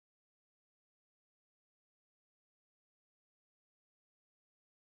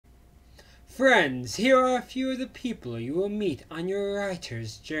Friends, here are a few of the people you will meet on your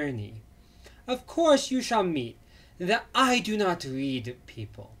writer's journey. Of course you shall meet the I do not read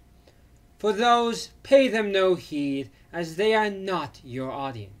people. For those, pay them no heed, as they are not your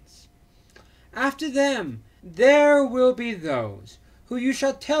audience. After them, there will be those who you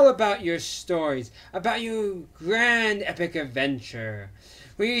shall tell about your stories, about your grand epic adventure,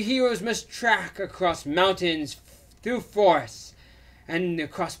 where your heroes must track across mountains, through forests, and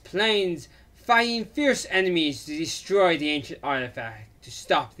across plains, fighting fierce enemies to destroy the ancient artifact, to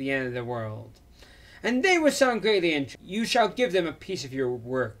stop the end of the world. And they will sound greatly interested. You shall give them a piece of your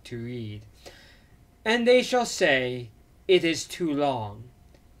work to read, and they shall say, it is too long.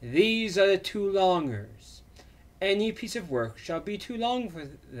 These are the too longers. Any piece of work shall be too long for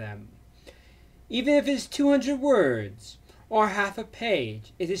them. Even if it is 200 words, or half a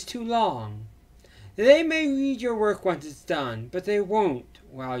page, it is too long. They may read your work once it's done, but they won't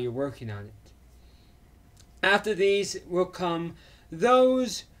while you're working on it. After these will come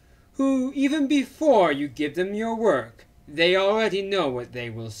those who, even before you give them your work, they already know what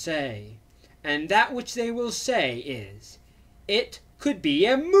they will say. And that which they will say is, it could be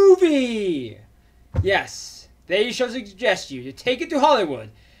a movie! Yes, they shall suggest you to take it to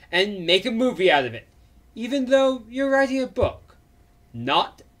Hollywood and make a movie out of it, even though you're writing a book,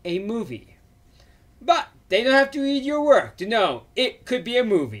 not a movie. But they don't have to read your work to know it could be a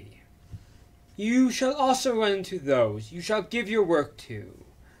movie. You shall also run into those you shall give your work to,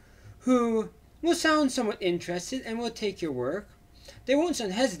 who will sound somewhat interested and will take your work. They won't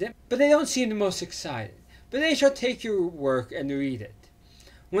sound hesitant, but they don't seem the most excited. But they shall take your work and read it.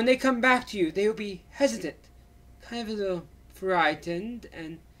 When they come back to you, they will be hesitant, kind of a little frightened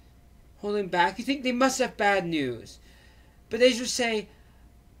and holding back. You think they must have bad news. But they shall say,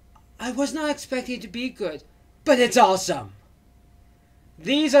 I was not expecting it to be good, but it's awesome.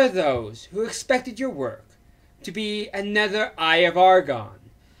 These are those who expected your work to be another Eye of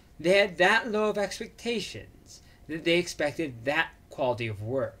Argon. They had that low of expectations that they expected that quality of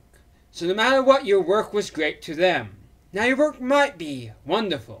work. So no matter what, your work was great to them. Now your work might be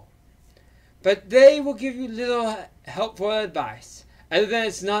wonderful, but they will give you little helpful advice, other than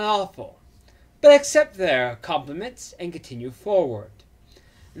it's not awful. But accept their compliments and continue forward.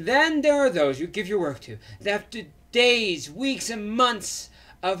 Then there are those you give your work to, that after days, weeks, and months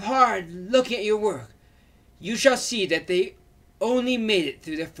of hard looking at your work, you shall see that they only made it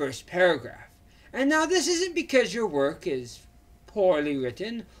through the first paragraph. And now this isn't because your work is poorly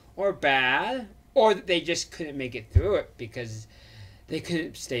written or bad, or that they just couldn't make it through it because they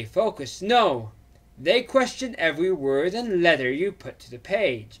couldn't stay focused. No, they question every word and letter you put to the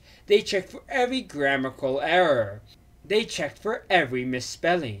page. They check for every grammatical error. They checked for every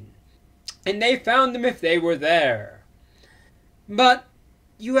misspelling. And they found them if they were there. But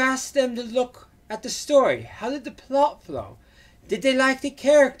you asked them to look at the story. How did the plot flow? Did they like the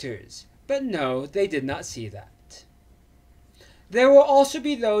characters? But no, they did not see that. There will also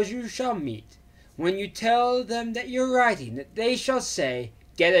be those you shall meet. When you tell them that you're writing, that they shall say,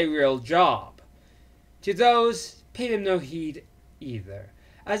 get a real job. To those, pay them no heed either,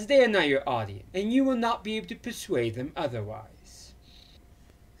 as they are not your audience, and you will not be able to persuade them otherwise.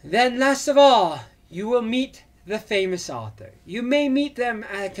 Then, last of all, you will meet the famous author. You may meet them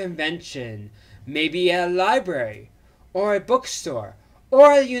at a convention, maybe at a library, or a bookstore,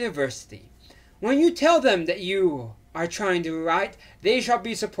 or at a university. When you tell them that you are trying to write, they shall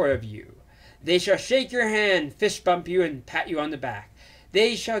be supportive of you. They shall shake your hand, fist bump you, and pat you on the back.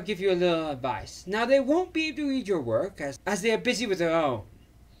 They shall give you a little advice. Now they won't be able to read your work, as they are busy with their own.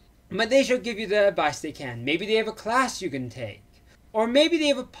 But they shall give you the advice they can. Maybe they have a class you can take. Or maybe they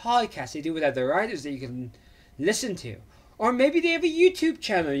have a podcast they do with other writers that you can listen to. Or maybe they have a YouTube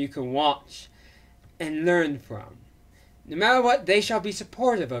channel you can watch and learn from. No matter what, they shall be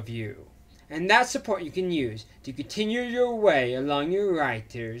supportive of you. And that support you can use to continue your way along your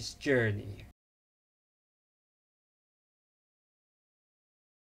writer's journey.